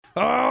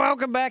Oh,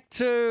 welcome back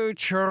to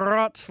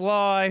Trots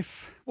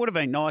Life. Would have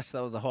been nice if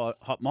there was a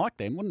hot mic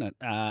then, wouldn't it,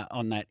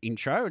 on that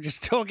intro? We're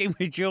just talking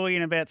with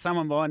Julian about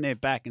someone behind their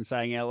back and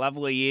saying how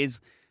lovely he is.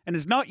 And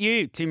it's not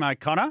you, Tim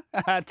O'Connor.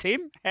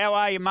 Tim, how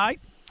are you, mate?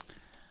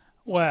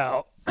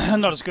 Well,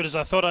 not as good as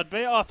I thought I'd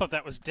be. I thought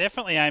that was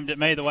definitely aimed at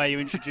me, the way you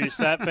introduced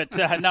that. But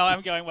no,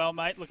 I'm going well,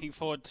 mate. Looking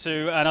forward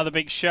to another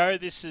big show.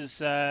 This is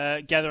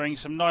gathering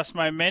some nice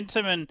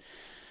momentum, and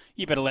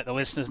you better let the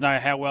listeners know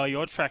how well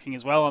you're tracking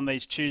as well on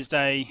these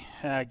Tuesday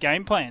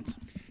game plans.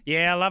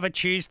 Yeah, I love a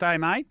Tuesday,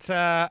 mate.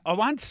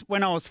 Once,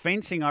 when I was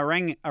fencing, I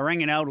rang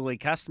an elderly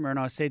customer and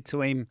I said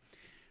to him,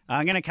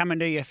 I'm going to come and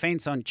do your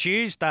fence on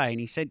Tuesday. And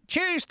he said,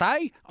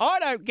 Tuesday? I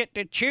don't get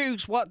to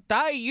choose what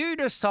day you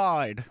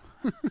decide.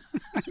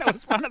 That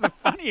was one of the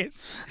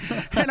funniest.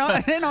 And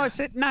then I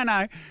said,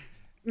 no,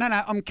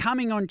 I'm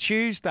coming on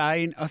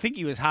Tuesday. And I think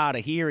he was hard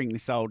of hearing,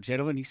 this old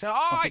gentleman. He said,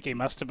 I think he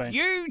must have been.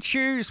 You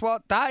choose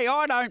what day,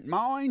 I don't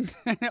mind.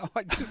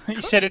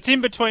 He said it's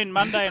in between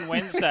Monday and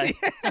Wednesday.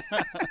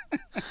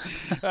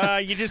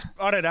 I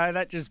don't know,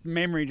 that just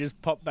memory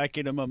just popped back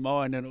into my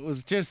mind, and it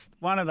was just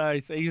one of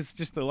those. He was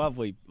just a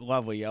lovely,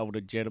 lovely older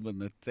gentleman.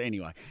 That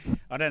anyway,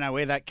 I don't know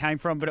where that came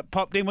from, but it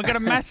popped in. We've got a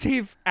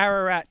massive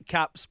Ararat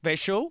Cup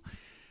special.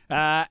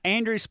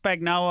 Andrew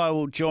Spagnolo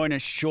will join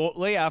us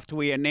shortly after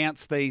we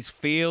announce these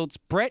fields.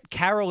 Brett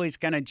Carroll is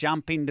going to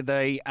jump into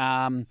the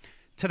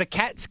to the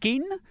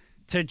Catskin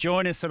to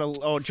join us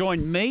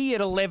join me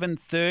at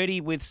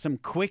 11:30 with some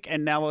quick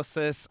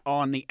analysis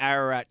on the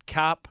Ararat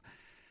Cup.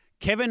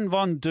 Kevin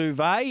Von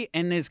Duvet,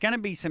 and there's going to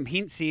be some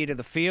hints here to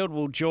the field,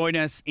 will join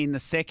us in the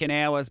second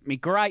hour. My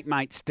great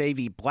mate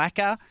Stevie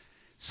Blacker.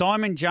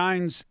 Simon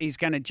Jones is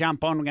going to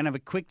jump on. We're going to have a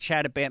quick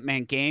chat about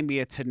Mount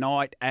Gambier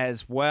tonight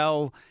as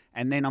well.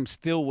 And then I'm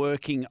still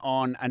working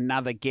on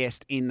another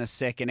guest in the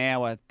second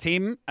hour.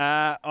 Tim,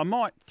 I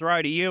might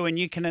throw to you and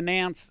you can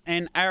announce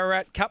an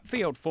Ararat Cup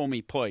field for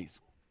me, please.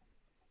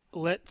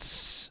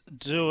 Let's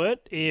do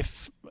it.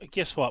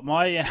 Guess what?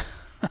 My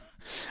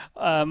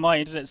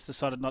internet's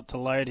decided not to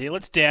load here.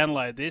 Let's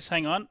download this.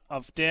 Hang on.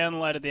 I've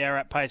downloaded the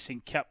Ararat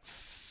Pacing Cup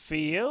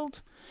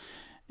field.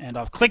 And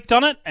I've clicked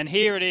on it, and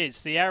here it is,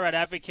 the Ararat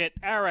Advocate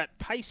Ararat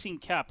Pacing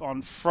Cup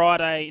on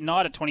Friday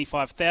night, a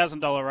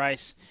 $25,000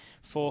 race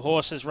for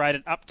horses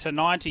rated up to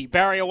 90.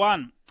 Barrier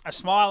 1, A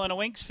Smile and a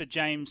Winks for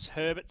James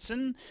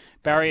Herbertson.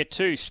 Barrier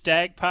 2,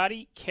 Stag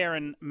Party,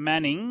 Karen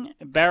Manning.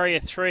 Barrier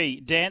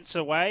 3, Dance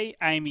Away,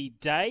 Amy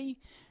Day.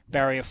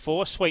 Barrier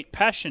 4, Sweet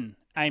Passion,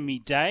 Amy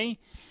Day.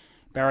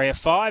 Barrier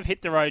 5,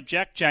 Hit the Road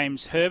Jack,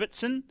 James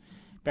Herbertson.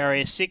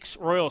 Barrier 6,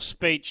 Royal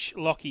Speech,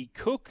 Lockie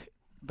Cook.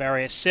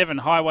 Barrier 7,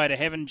 Highway to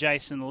Heaven,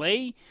 Jason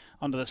Lee.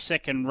 Onto the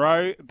second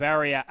row.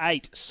 Barrier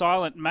 8,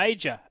 Silent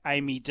Major,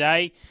 Amy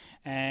Day.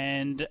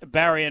 And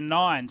Barrier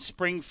 9,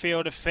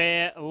 Springfield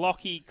Affair,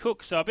 Lockie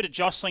Cook. So a bit of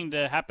jostling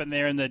to happen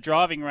there in the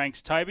driving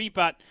ranks, Toby,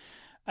 but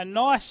a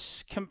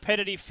nice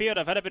competitive field.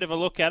 I've had a bit of a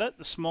look at it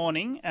this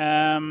morning.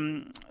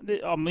 I'm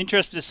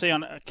interested to see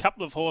on a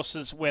couple of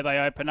horses where they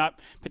open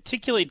up,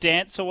 particularly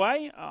Dance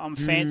Away. I'm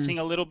fancying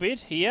a little bit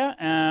here.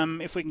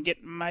 If we can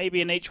get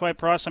maybe an each-way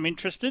price, I'm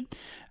interested.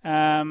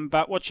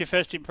 But what's your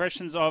first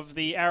impressions of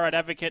the Ararat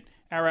Advocate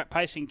Ararat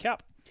Pacing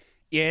Cup?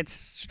 Yeah,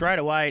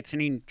 it's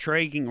an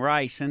intriguing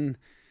race, and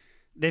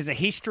there's a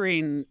history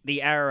in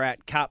the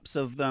Ararat Cups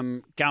of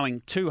them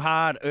going too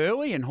hard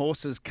early and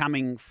horses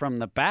coming from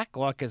the back,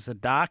 like a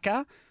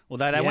Zadaka.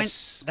 Although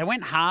they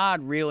went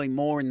hard really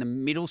more in the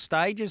middle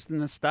stages than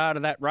the start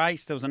of that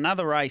race. There was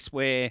another race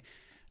where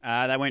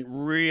they went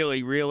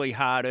really, really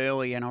hard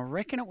early, and I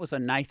reckon it was a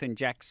Nathan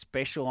Jack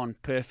special on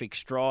Perfect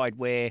Stride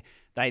where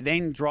they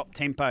then dropped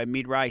tempo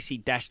mid-race. He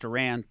dashed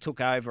around, took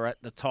over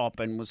at the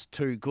top and was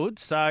too good.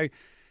 So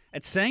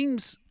it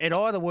seems it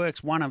either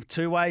works one of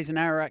two ways in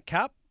Ararat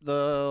Cup.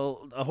 The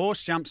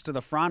horse jumps to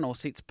the front or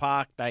sits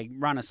parked, they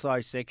run a slow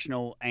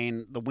sectional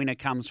and the winner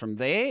comes from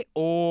there,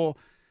 or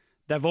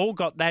they've all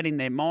got that in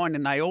their mind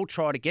and they all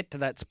try to get to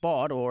that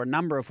spot, or a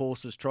number of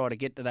horses try to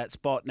get to that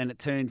spot and then it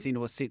turns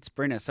into a sit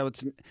sprinter. So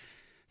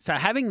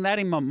having that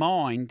in my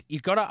mind,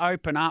 you've got to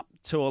open up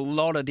to a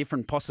lot of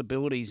different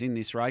possibilities in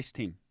this race,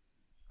 Tim.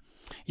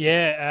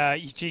 Yeah,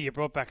 you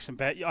brought back some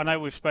bad. I know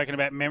we've spoken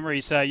about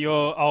memories.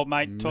 Your old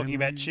mate talking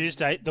about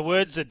Tuesday. The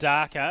word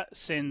Zadaka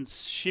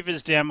sends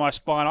shivers down my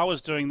spine. I was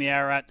doing the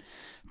Ararat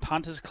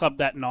Punters Club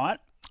that night.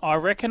 I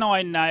reckon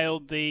I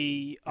nailed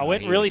I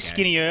went really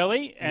skinny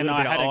early, and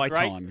I had a great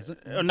time, is it?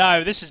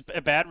 No, this is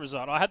a bad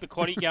result. I had the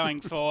quaddie going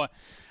for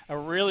a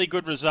really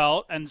good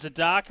result, and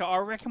Zadaka, I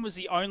reckon, was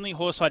the only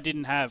horse I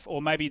didn't have,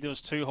 or maybe there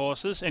was two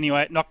horses.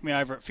 Anyway, it knocked me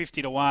over at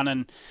 50-1,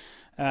 and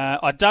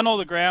I'd done all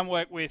the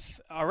groundwork with,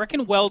 I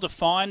reckon, Well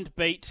Defined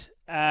beat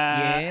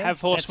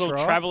Have Horse Will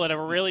Travel at a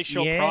really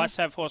short price,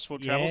 Have Horse Will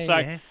Travel.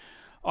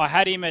 I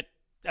had him at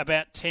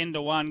about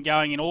 10-1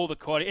 going in all the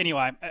quad.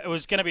 Anyway, it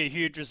was going to be a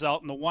huge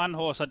result, and the one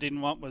horse I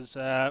didn't want was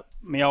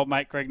my old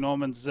mate Greg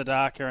Norman's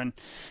Zadaka, and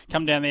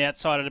come down the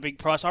outside at a big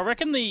price. I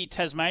reckon the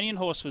Tasmanian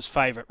horse was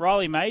favourite.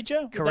 Riley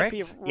Major? Correct.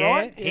 Would that be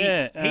right?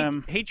 Yeah.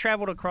 He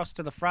travelled across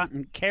to the front,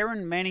 and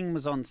Karen Manning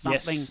was on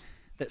something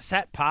that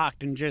sat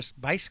parked and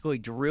just basically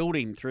drilled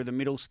him through the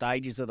middle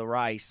stages of the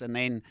race. And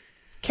then...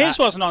 Kez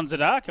wasn't on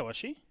Zadaka, was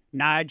she?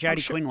 No,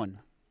 Jodie Quinlan.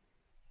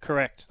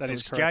 Correct, that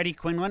is correct. Jodie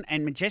Quinlan,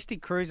 and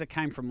Majestic Cruiser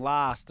came from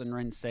last and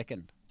ran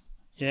second.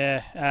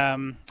 Yeah.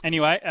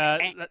 Anyway,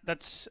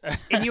 that's...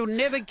 And you'll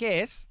never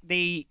guess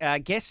the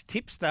guest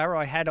tipster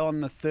I had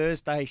on the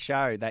Thursday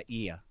show that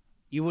year.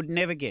 You would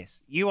never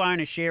guess. You own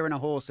a share in a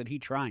horse that he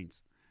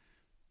trains.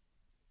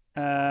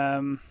 Who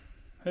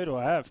do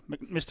I have?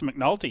 Mr.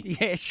 McNulty.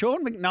 Yeah,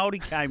 Sean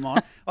McNulty came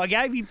on. I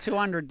gave him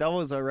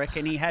 $200, I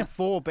reckon. He had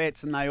 4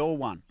 bets and they all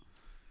won.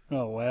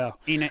 Oh, wow.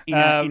 In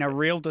a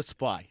real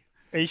display.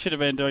 He should have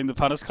been doing the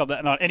Punters Club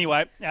that night.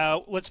 Anyway,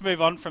 let's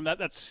move on from that.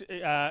 That's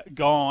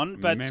gone.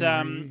 But,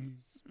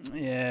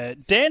 yeah,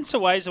 Dance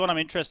Away is the one I'm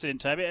interested in,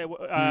 Toby.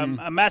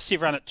 A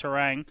massive run at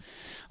Terang.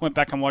 Went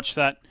back and watched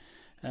that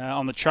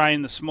on the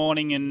train this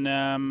morning, and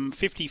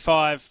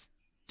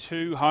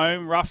 55-2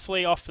 home,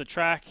 roughly, off the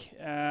track,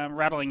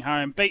 rattling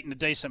home, beaten a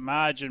decent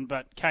margin,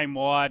 but came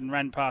wide and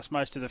ran past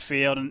most of the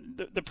field.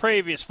 And the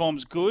previous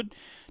form's good.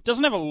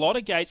 Doesn't have a lot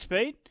of gate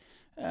speed.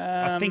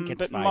 I think it's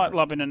but favourite. might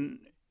lob in and...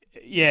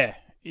 Yeah.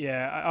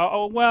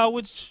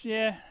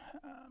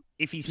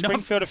 If he's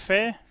Springfield not,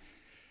 Affair?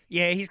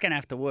 Yeah, he's going to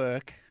have to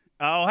work.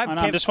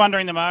 I'm just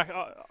wondering the mark.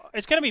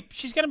 She's going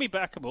to be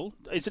backable.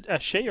 Is it a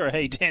she or a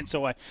he? Dance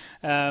Away.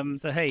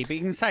 It's a he, but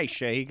you can say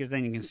she because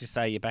then you can just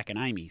say you're backing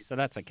Amy, so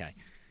that's okay.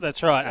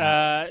 That's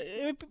right.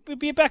 It would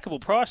be a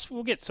backable price.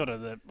 We'll get sort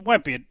of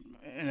won't be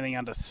anything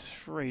under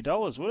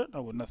 $3, would it? I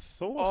wouldn't have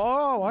thought.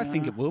 Oh, I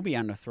think it will be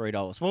under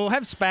 $3. We'll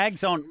have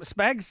Spags on.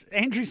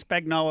 Andrew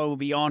Spagnolo will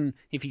be on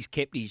if he's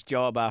kept his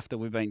job after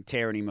we've been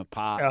tearing him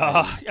apart.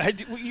 Oh,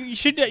 you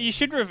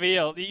should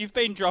reveal that you've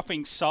been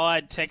dropping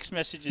side text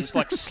messages,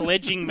 like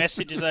sledging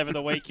messages over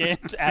the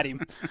weekend at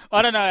him.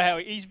 I don't know how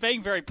he's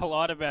being very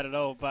polite about it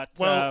all, but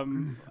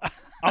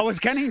I was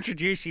going to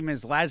introduce him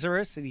as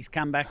Lazarus, and he's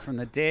come back from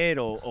the dead,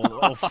 or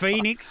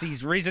Phoenix,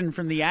 he's risen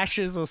from the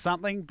ashes or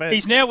something. But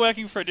he's now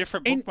working for a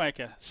different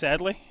bookmaker,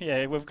 sadly.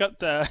 Yeah, we've got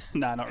no,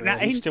 not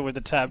really. He's still with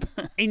the tab.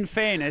 In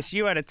fairness,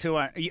 you had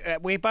a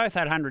we both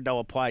had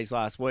 $100 plays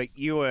last week.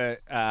 You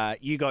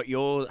got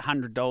your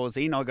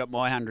 $100 in, I got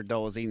my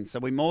 $100 in, so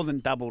we more than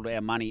doubled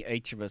our money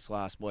each of us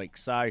last week.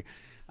 So.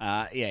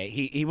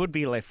 He would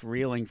be left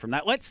reeling from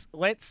that.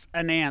 Let's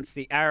announce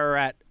the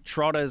Ararat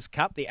Trotters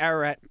Cup, the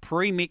Ararat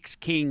Premix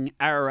King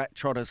Ararat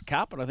Trotters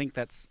Cup, and I think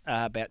that's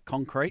about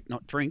concrete,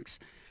 not drinks.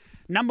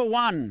 Number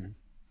 1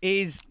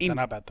 is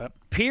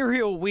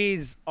Imperial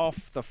Whiz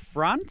off the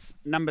front.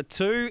 Number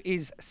 2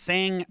 is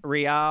Sang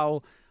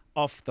Real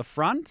off the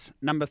front.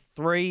 Number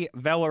 3,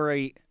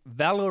 Valerie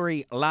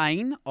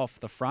Lane off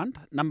the front.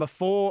 Number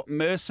 4,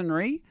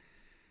 Mercenary.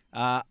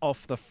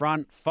 Off the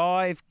front,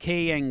 5,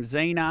 Kiang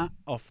Zena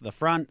off the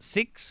front,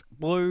 6,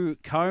 Blue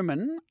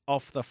Coman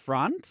off the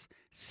front,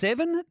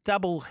 7,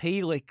 Double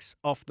Helix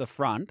off the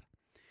front.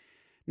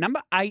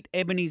 Number 8,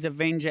 Ebony's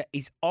Avenger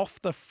is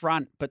off the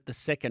front but the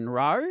second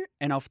row,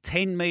 and off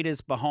 10 metres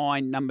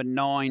behind, number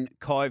 9,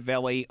 Kai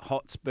Valley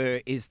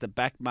Hotspur is the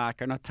back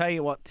marker. And I tell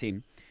you what,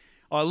 Tim,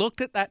 I looked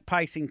at that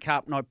pacing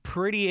cup and I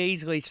pretty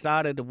easily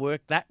started to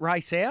work that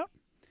race out.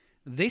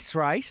 This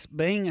race,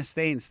 being a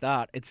stand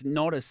start, it's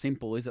not as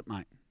simple, is it,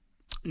 mate?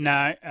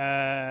 No.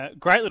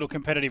 Great little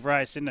competitive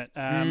race, isn't it?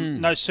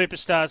 No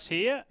superstars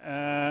here.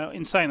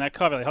 In saying that,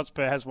 Kai Valley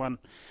Hotspur has won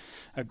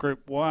a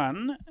Group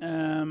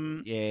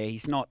 1. Yeah,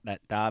 he's not that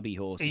Derby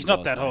horse. He's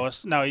not that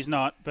horse. No, he's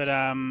not. But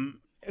a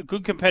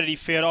good competitive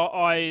field.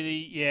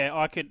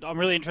 I'm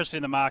really interested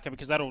in the market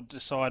because that'll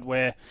decide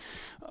what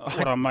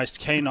I'm most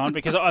keen on,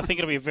 because I think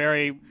it'll be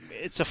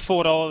it's a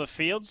 $4 the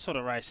field sort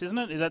of race, isn't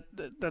it?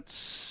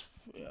 That's...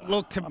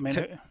 Look,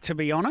 to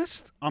be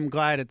honest, I'm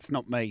glad it's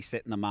not me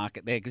setting the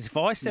market there, because if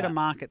I set a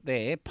market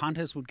there,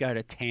 punters would go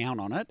to town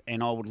on it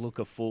and I would look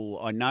a fool.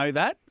 I know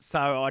that,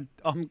 so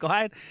I'm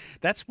glad.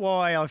 That's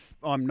why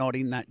I'm not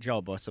in that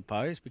job, I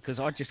suppose, because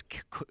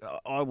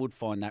I would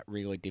find that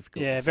really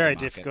difficult. Yeah, very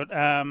difficult.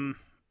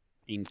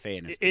 In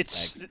fairness,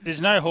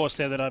 there's no horse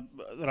there that I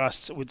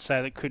would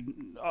say that could.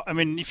 I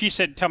mean, if you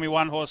tell me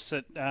one horse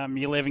that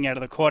you're leaving out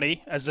of the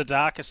quaddie as the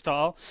darker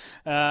style,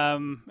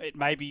 it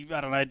may be,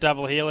 I don't know,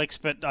 Double Helix,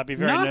 but I'd be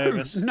very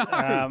nervous.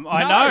 I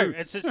know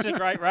it's a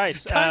great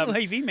race. Don't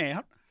leave him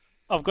out.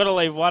 I've got to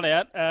leave one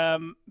out.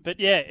 But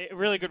yeah,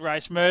 really good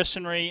race.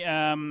 Mercenary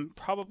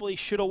probably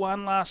should have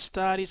won last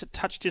start. He's a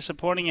touch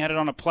disappointing. He had it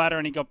on a platter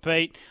and he got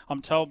beat.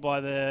 I'm told by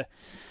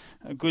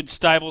a good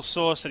stable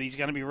source that he's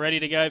going to be ready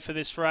to go for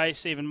this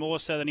race, even more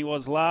so than he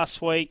was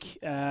last week.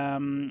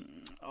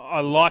 I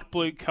like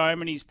Blue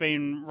Coman. He's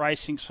been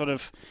racing sort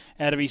of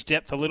out of his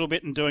depth a little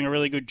bit and doing a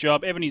really good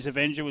job. Ebony's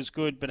Avenger was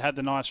good, but had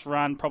the nice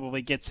run.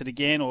 Probably gets it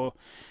again, or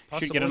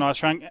possibly should get a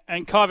nice run.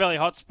 And Kai Valley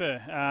Hotspur,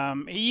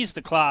 he is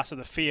the class of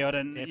the field,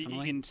 and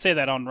you can see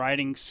that on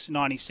ratings.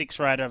 96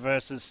 rater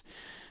versus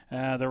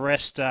The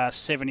rest are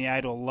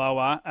 78 or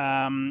lower.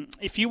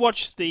 If you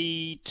watch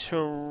the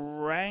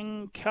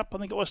Terang Cup, I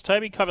think it was,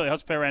 Toby, Coventry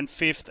Hotspur ran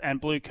 5th and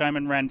Blue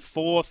Coman ran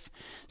 4th.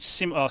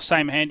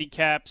 Same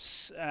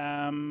handicaps.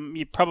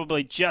 You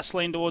probably just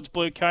lean towards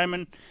Blue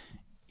Coman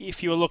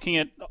if you were looking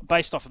at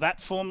based off of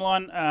that form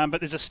line. But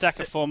there's a stack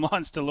of form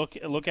lines to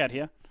look at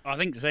here. I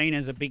think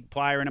Zena's a big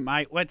player in it,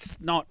 mate. Let's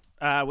not,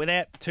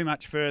 without too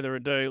much further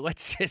ado,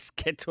 let's just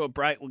get to a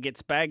break. We'll get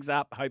Spags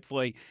up,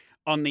 hopefully,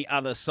 on the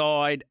other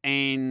side,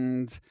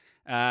 and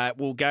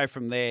we'll go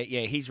from there.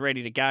 Yeah, he's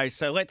ready to go.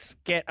 So let's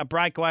get a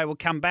breakaway. We'll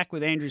come back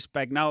with Andrew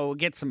Spagnolo. We'll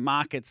get some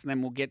markets, and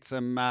then we'll get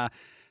some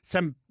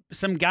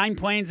game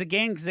plans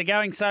again because they're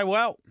going so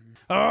well.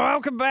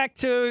 Welcome back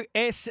to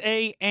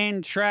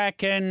SEN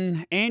Track,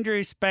 and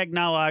Andrew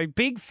Spagnolo,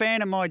 big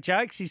fan of my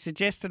jokes. He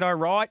suggested I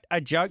write a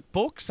joke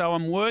book, so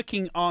I'm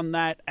working on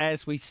that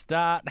as we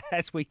start,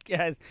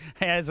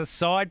 as a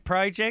side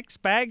project.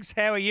 Spags,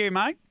 how are you,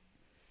 mate?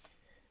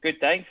 Good,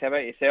 thanks. How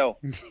about yourself?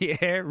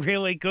 Yeah,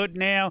 really good.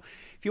 Now,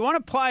 if you want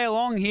to play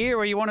along here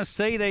or you want to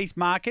see these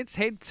markets,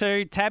 head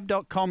to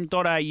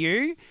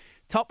tab.com.au.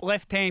 Top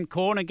left-hand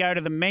corner, go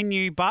to the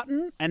menu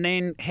button and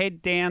then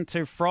head down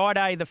to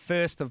Friday the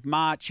 1st of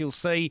March. You'll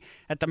see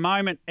at the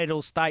moment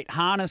it'll state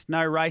harness,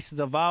 no races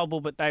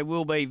available, but they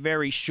will be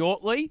very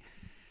shortly.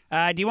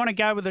 Do you want to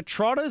go with the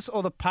Trotters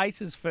or the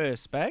Pacers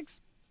first, Spags?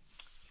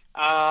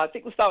 I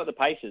think we'll start with the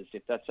Pacers,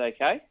 if that's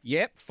okay.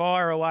 Yep,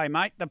 fire away,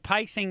 mate. The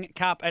Pacing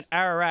Cup at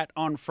Ararat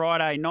on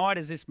Friday night,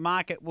 as this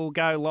market will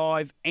go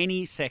live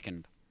any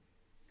second.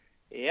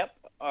 Yep.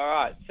 All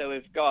right. So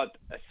we've got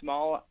a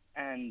Smile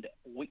and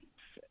Whips,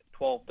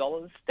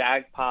 $12.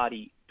 Stag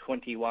Party,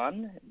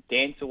 $21.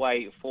 Dance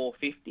Away,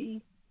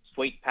 $4.50.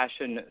 Sweet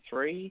Passion,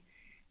 $3.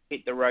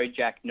 Hit the Road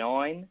Jack,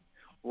 $9.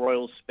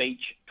 Royal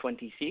Speech,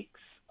 $26.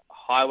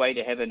 Highway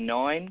to Heaven,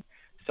 $9.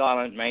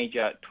 Silent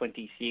Major,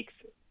 $26.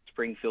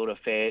 Springfield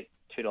Affair,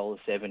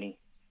 $2.70.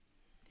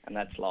 And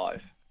that's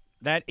live.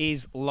 That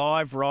is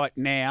live right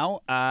now.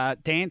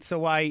 Dance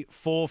Away,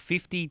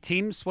 $4.50.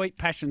 Tim, Sweet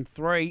Passion,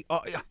 $3. Oh,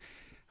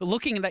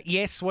 looking at that,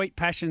 yes, Sweet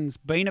Passion's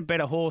been a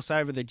better horse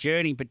over the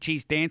journey, but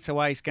geez, Dance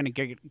Away is going to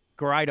get a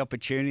great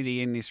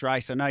opportunity in this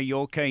race. I know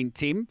you're keen,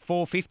 Tim.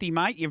 $4.50,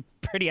 mate. You're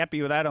pretty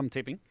happy with that, I'm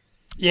tipping.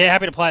 Yeah,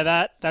 happy to play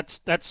that.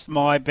 That's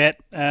my bet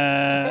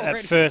at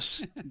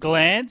first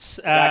glance.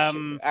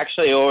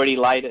 Actually already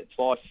laid it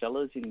twice,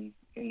 fellas, in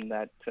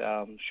that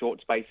short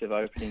space of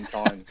opening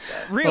time.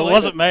 So. Really? Well, it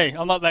wasn't me.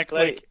 I'm not that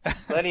quick.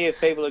 Plenty of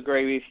people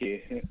agree with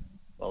you.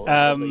 Well,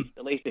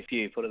 at least a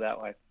few, put it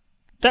that way.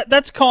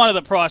 That's kind of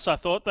the price I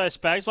thought, those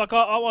Spags. Like,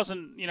 I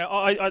wasn't,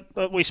 I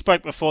we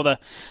spoke before the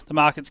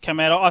markets come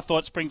out. I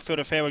thought Springfield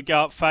Affair would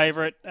go up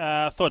favourite.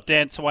 I thought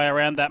Dance Away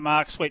around that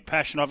mark. Sweet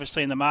Passion,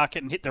 obviously, in the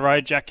market, and Hit the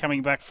Road Jack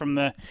coming back from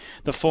the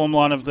form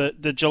line of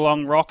the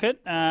Geelong Rocket.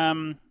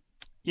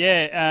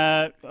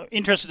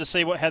 Interested to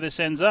see how this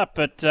ends up.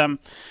 But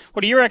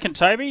what do you reckon,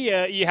 Toby?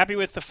 Are you happy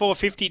with the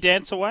 $4.50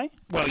 Dance Away?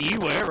 Well, you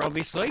were,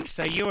 obviously.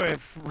 So you were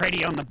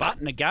ready on the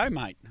button to go,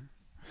 mate.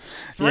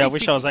 Yeah, I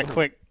wish I was that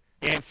quick.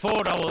 Yeah,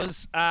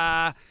 $4.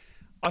 I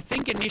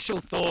think initial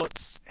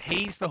thoughts,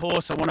 he's the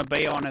horse I want to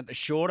be on at the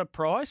shorter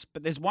price,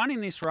 but there's one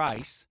in this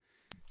race,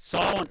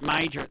 Silent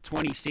Major at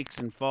 26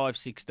 and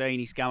 5.16.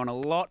 He's going a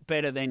lot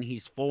better than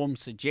his form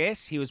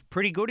suggests. He was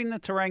pretty good in the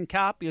Terang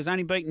Cup. He was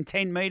only beaten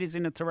 10 metres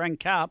in the Terang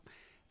Cup,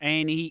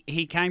 and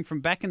he came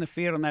from back in the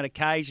field on that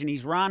occasion.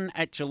 His run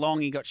at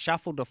Geelong, he got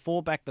shuffled to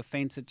 4 back the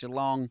fence at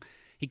Geelong.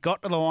 He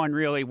got to the line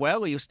really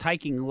well. He was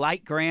taking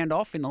late ground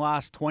off in the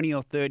last 20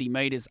 or 30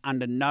 metres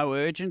under no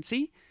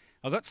urgency.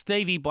 I got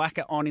Stevie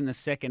Blacker on in the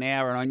second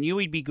hour, and I knew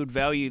he'd be good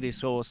value,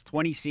 this horse.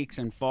 26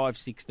 and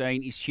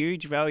 5.16 is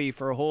huge value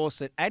for a horse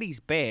that, at his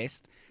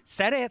best,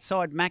 sat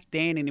outside Mac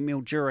Dan in the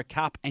Mildura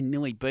Cup and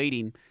nearly beat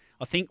him.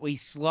 I think we're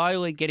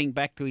slowly getting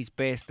back to his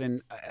best,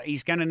 and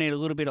he's going to need a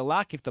little bit of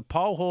luck. If the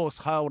pole horse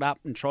held up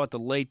and tried to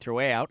lead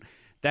throughout,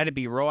 that'd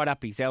be right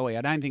up his alley.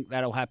 I don't think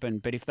that'll happen.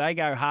 But if they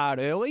go hard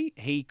early,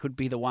 he could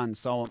be the one.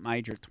 Silent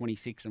Major at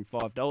 26 and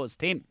 $5.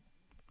 Tim?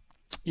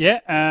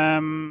 Yeah,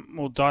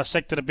 we'll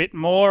dissect it a bit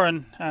more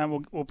and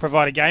we'll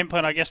provide a game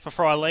plan, I guess,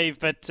 before I leave.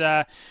 But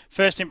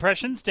first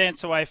impressions,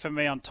 Dance Away for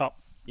me on top.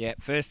 Yeah,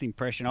 first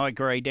impression, I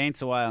agree.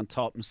 Dance Away on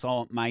top and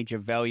Silent Major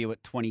value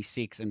at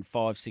 26 and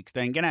 5.16.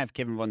 Going to have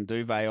Kevin Von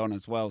Duve on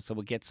as well, so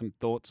we'll get some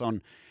thoughts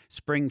on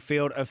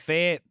Springfield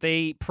Affair.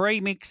 The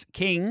Premix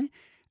King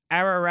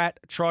Ararat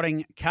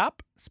Trotting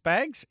Cup.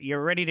 Spags,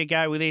 you're ready to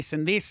go with this.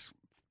 And this,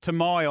 to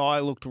my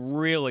eye, looked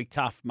really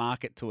tough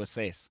market to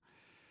assess.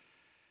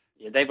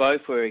 Yeah, they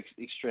both were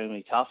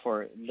extremely tough,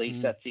 or at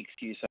least that's the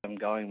excuse I'm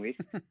going with.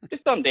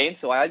 Just on Dance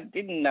Away, I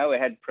didn't know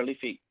it had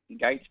prolific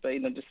gate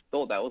speed, and I just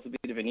thought that was a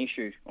bit of an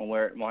issue on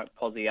where it might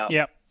posse up.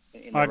 Yep,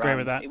 I agree run.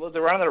 with that. It was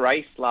the run of the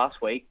race last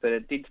week, but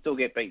it did still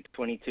get beat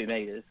 22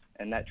 metres,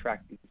 and that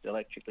track is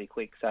electrically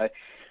quick. So,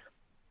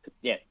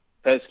 yeah,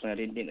 personally, I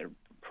didn't think the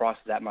price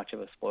was that much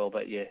of a spoil,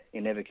 but yeah,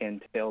 you never can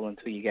tell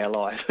until you go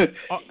live.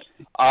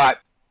 All right.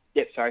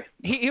 Yep, sorry.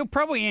 He'll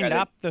probably end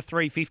up the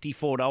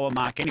 $3.54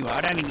 mark anyway.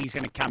 I don't think he's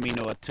going to come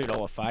into a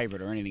 $2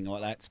 favourite or anything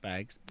like that,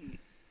 Spags.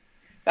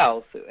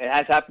 Well, it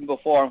has happened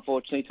before,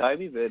 unfortunately,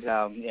 Toby. But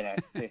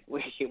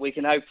we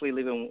can hopefully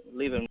live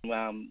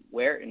and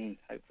wear it, and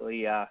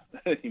hopefully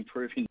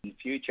improve in the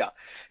future.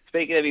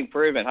 Speaking of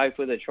improvement,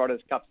 hopefully the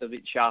Trotters Cup's a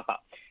bit sharper.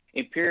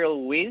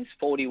 Imperial Wiz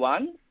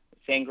 41,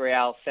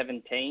 Sangreal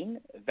 17,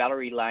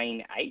 Valerie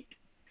Lane 8,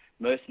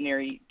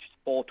 Mercenary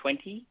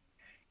 420,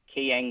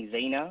 Kiang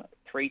Xena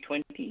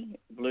 320,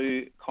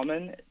 Blue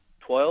Common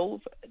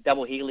 12,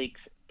 Double Helix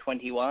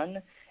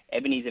 21,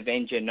 Ebony's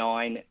Avenger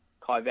 9,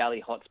 Kai Valley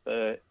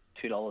Hotspur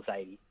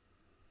 $2.80.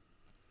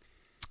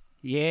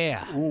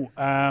 Yeah.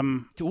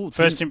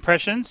 First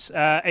impressions.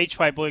 Each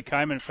way Blue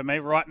Coman for me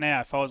right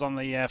now. If I was on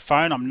the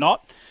phone, I'm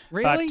not.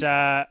 Really?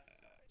 But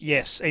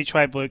yes, each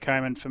way Blue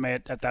Coman for me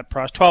at that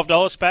price. $12,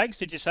 Spags,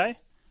 did you say?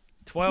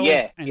 12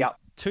 and yep.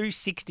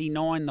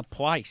 $2.69 the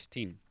place,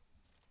 Tim.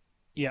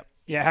 Yep.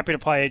 Yeah, happy to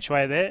play each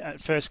way there at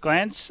first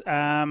glance.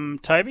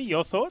 Toby,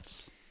 your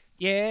thoughts?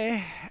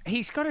 Yeah,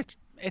 he's got a...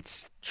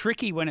 It's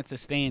tricky when it's a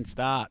stand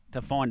start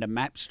to find a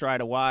map straight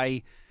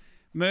away.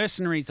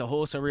 Mercenary's a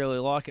horse I really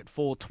like at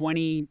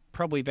 $4.20,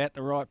 probably about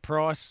the right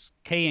price.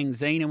 Kiang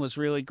Xena was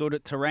really good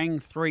at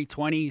Terang,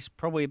 $3.20,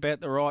 probably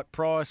about the right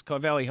price. Kai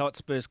Valley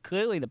Hotspur's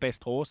clearly the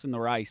best horse in the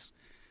race.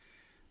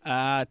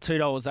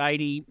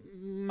 $2.80,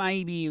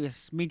 maybe a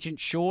smidgen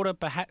shorter.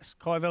 Perhaps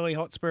Kai Valley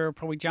Hotspur will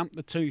probably jump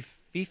to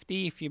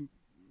 $2.50 if you...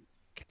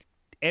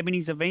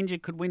 Ebony's Avenger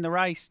could win the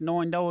race,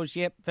 $9.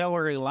 Yep,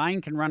 Valerie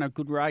Lane can run a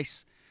good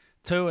race.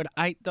 2 at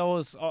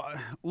 $8.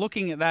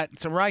 Looking at that,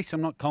 it's a race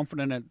I'm not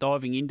confident at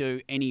diving into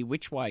any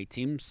which way,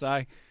 Tim.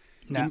 So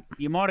No.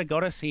 you might have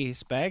got us here,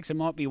 Spags. It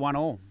might be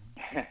 1-1.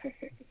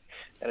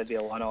 That'd be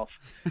a one-off.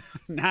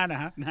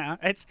 No.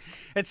 It's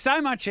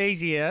so much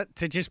easier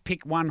to just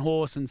pick one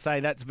horse and say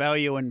that's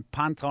value and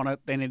punt on it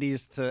than it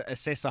is to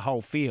assess a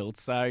whole field.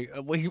 So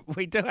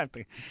we do have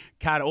to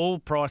cut all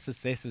price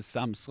assessors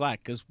some slack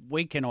because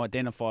we can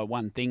identify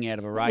one thing out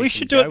of a race. We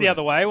should do it the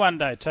other way one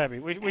day, Toby.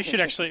 We should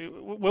actually...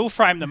 We'll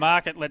frame the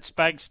market, let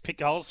Spags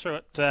pick holes through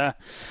it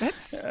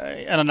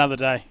on another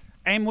day.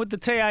 And would the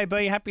TAB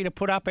be happy to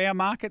put up our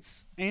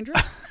markets, Andrew?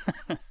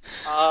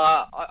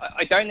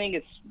 I don't think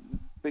it's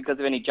because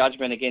of any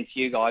judgment against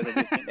you guys. I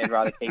just think they'd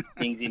rather keep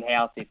things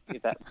in-house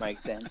if that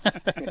makes sense.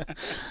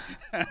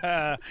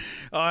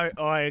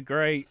 I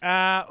agree.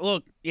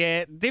 Look,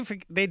 yeah,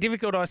 they're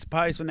difficult, I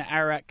suppose, when the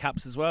Ararat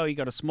Cups as well. You've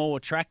got a smaller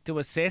track to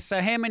assess. So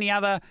how many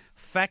other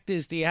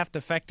factors do you have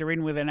to factor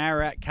in with an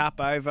Ararat Cup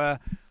over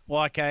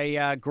like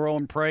a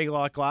Grand Prix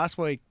like last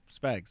week,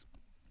 Spags?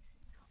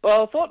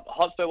 Well, I thought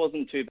Hotspur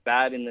wasn't too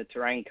bad in the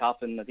Terrain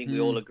Cup, and I think we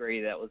all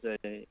agree that was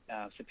a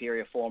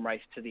superior form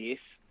race to this.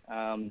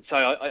 So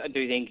I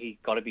do think he's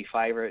got to be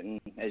favourite, and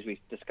as we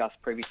discussed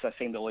previously, I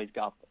seem to always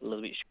go up a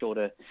little bit short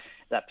of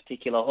that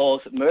particular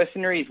horse.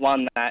 Mercenary is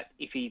one that,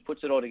 if he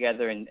puts it all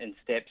together and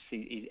steps,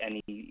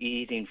 if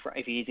he is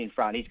in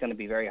front, he's going to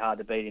be very hard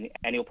to beat,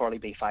 and he'll probably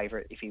be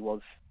favourite if he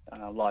was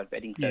live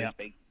betting, so to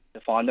speak,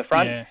 to find the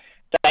front. Yeah.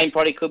 Same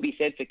probably could be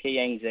said for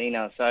Kiang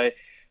Xena. So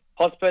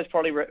Hotspur's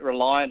probably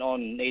reliant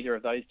on neither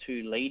of those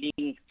two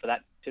leading for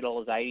that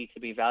 $2.80 to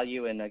be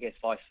value, and I guess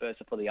vice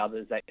versa for the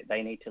others.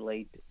 They need to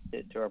lead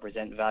to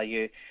represent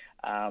value.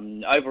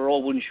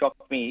 Overall, wouldn't shock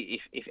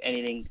me if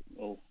anything,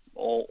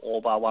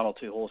 all bar one or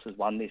two horses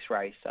won this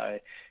race. So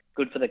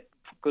good for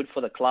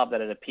the club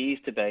that it appears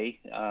to be.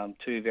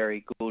 Two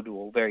very good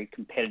or very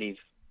competitive,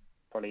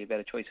 probably a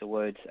better choice of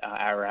words,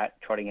 Ararat,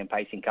 Trotting and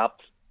Pacing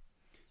Cups.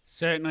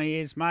 Certainly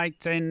is,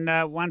 mate. And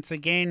once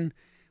again,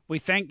 we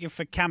thank you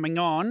for coming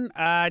on.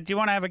 Do you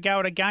want to have a go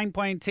at a game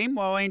plan, Tim,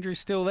 while Andrew's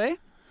still there?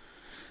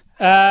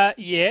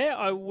 Yeah,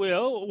 I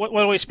will. What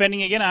are we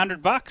spending again?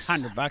 $100?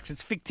 $100.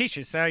 It's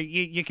fictitious, so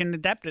you can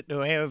adapt it to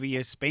however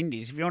your spend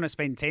is. If you want to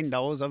spend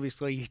 $10,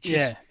 obviously you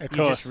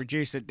just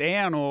reduce it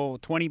down, or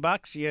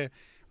 $20, you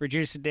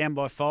reduce it down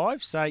by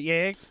 5. So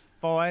yeah,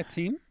 fire,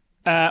 Tim.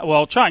 Well,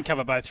 I'll try and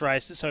cover both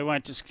races, so we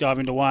won't just dive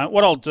into one.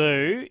 What I'll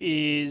do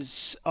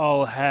is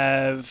I'll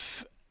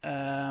have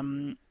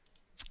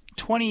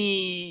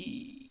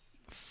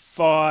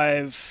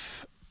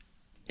 25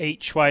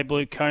 each way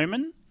Blue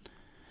Coman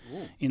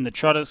in the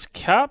Trotters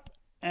Cup,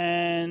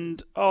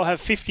 and I'll have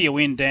 50 a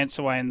win Dance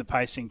Away in the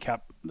Pacing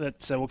Cup.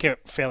 We'll keep it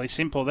fairly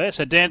simple there.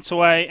 So Dance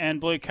Away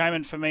and Blue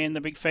Coman for me in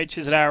the big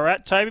features at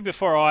Ararat. Toby,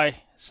 before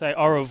I say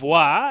au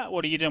revoir,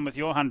 what are you doing with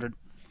your 100?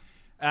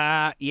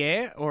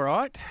 Yeah, all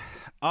right.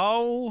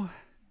 I'll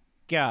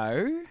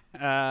go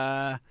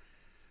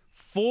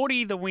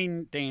 40 the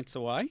win Dance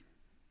Away,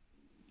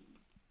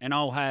 and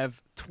I'll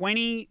have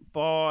 20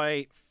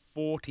 by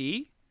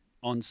 40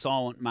 on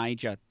Silent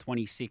Major,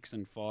 26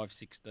 and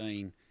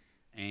 5.16.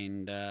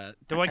 And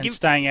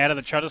staying out of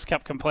the Trotters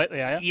Cup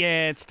completely, are you?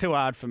 Yeah, it's too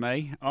hard for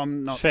me.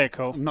 I'm not fair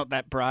call. I'm not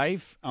that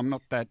brave. I'm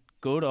not that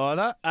good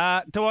either.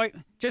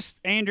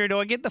 Andrew, do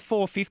I get the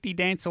 450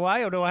 Dance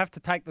Away, or do I have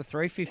to take the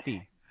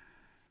 350?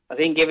 I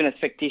think, given it's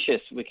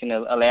fictitious, we can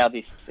allow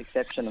this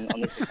exception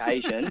on this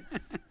occasion.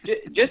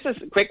 Just a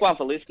quick one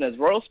for listeners.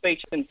 Royal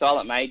Speech and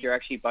Silent Major are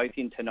actually both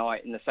in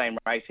tonight in the same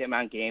race at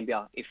Mount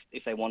Gambier,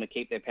 if they want to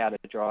keep their powder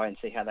dry and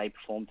see how they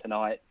perform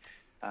tonight.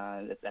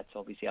 That's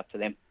obviously up to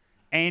them.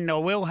 And I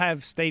will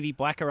have Stevie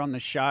Blacker on the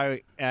show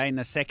in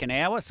the second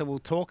hour, so we'll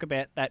talk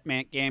about that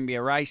Mount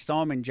Gambier race.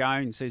 Simon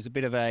Jones, who's a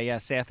bit of a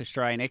South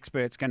Australian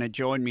expert, is going to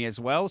join me as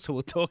well, so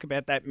we'll talk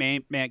about that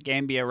Mount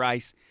Gambier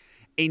race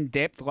in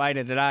depth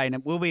later today. And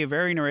it will be a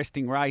very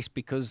interesting race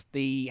because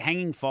the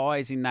Hanging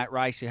Fire's in that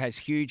race, who has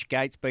huge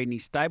gate speed, and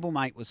his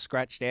stablemate was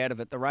scratched out of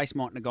it. The race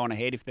mightn't have gone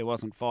ahead if there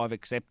wasn't 5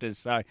 acceptors,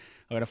 so I've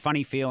got a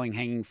funny feeling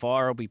Hanging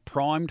Fire will be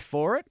primed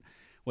for it,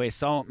 where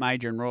Silent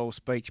Major and Royal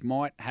Speech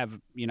might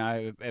have,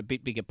 a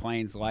bit bigger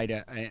plans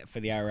later for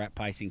the Ararat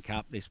Pacing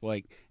Cup this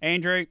week.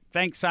 Andrew,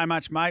 thanks so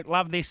much, mate.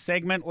 Love this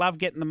segment. Love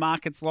getting the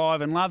markets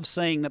live and love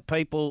seeing that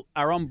people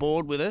are on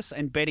board with us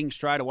and betting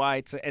straight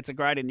away. It's a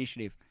great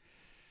initiative.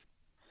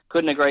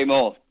 Couldn't agree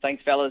more.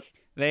 Thanks, fellas.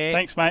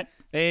 Thanks, mate.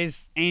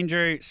 There's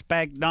Andrew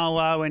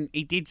Spagnolo, and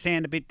he did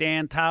sound a bit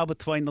down, tail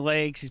between the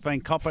legs. He's been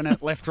copping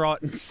it left,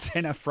 right, and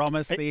centre from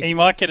us. He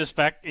might get us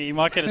back. He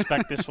might get us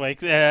back this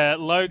week.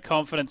 Low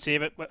confidence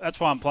here, but that's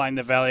why I'm playing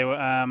the value.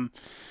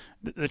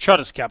 The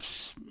Trotters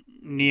Cup's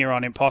near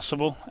on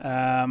impossible,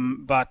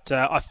 but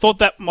I thought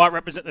that might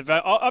represent the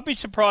value. I'd be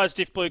surprised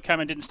if Blue came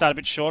and didn't start a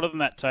bit shorter than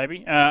that,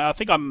 Toby. I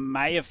think I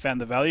may have found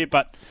the value,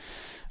 but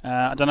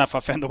I don't know if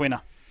I found the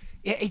winner.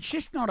 Yeah, it's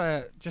just not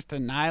a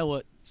nail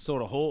it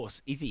sort of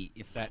horse, is he?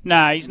 If that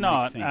he's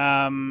not. In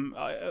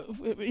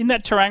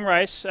that Terang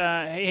race,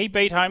 he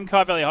beat home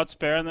Kai Valley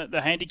Hotspur, and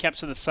the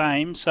handicaps are the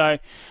same. So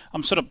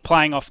I'm sort of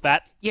playing off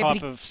that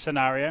type of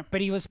scenario.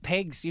 But he was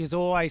pegs. He was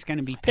always going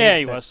to be pegs. Yeah,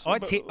 he was.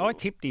 I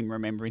tipped him,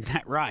 remember, in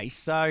that race.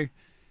 So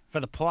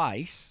for the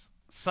place.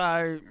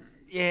 So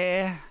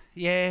yeah.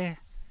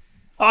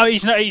 Oh,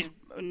 he's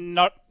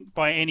not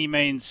by any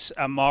means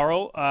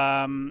immoral.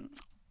 I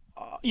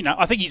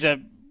think he's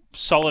a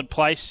solid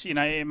place.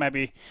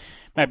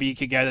 Maybe you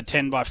could go the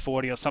 10 by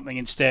 40 or something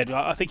instead.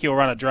 I think he'll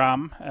run a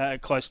drum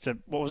close to,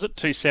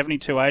 270,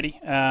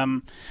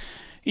 280.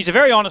 He's a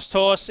very honest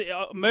horse.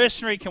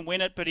 Mercenary can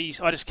win it, but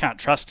I just can't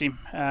trust him.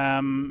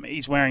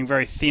 He's wearing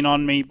very thin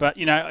on me, but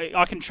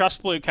I can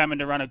trust Blue Cameron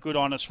to run a good,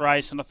 honest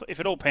race. And if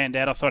it all panned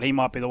out, I thought he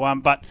might be the one,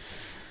 but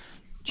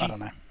I don't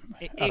know.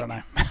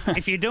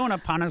 If you're doing a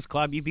punters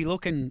club, you'd be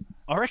looking,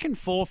 I reckon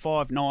 4,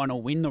 5, 9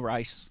 will win the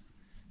race,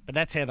 but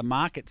that's how the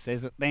market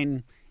says it.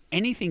 Then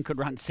anything could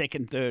run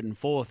second, third, and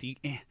fourth.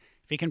 If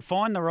you can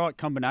find the right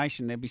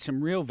combination, there'll be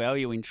some real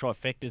value in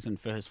trifectas and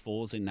first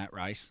fours in that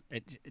race.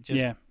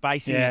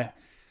 Basically,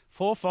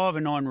 4, 5,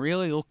 and 9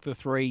 really look the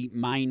 3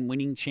 main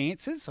winning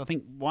chances. I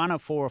think 1 or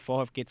 4 or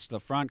 5 gets to the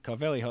front,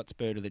 Covelli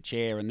Hotspur to the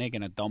chair, and they're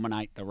going to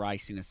dominate the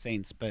race in a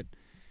sense. But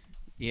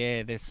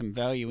yeah, there's some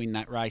value in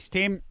that race.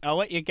 Tim, I'll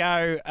let you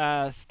go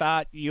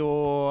start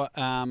your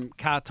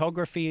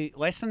cartography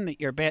lesson that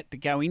you're about to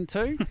go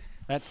into.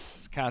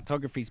 That's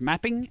cartography's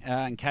mapping,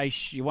 in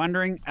case you're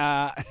wondering.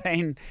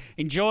 And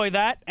enjoy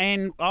that.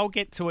 And I'll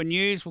get to a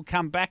news. We'll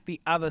come back the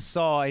other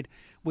side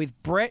with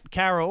Brett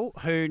Carroll,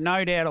 who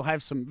no doubt will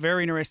have some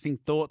very interesting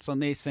thoughts on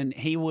this, and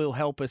he will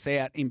help us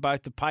out in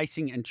both the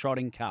Pacing and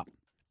Trotting Cup.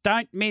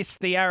 Don't miss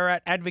the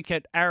Ararat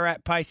Advocate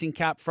Ararat Pacing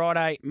Cup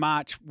Friday,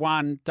 March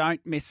 1.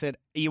 Don't miss it.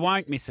 You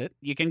won't miss it.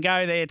 You can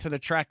go there to the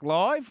track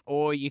live,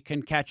 or you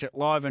can catch it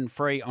live and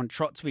free on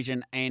Trots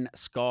Vision and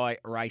Sky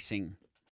Racing.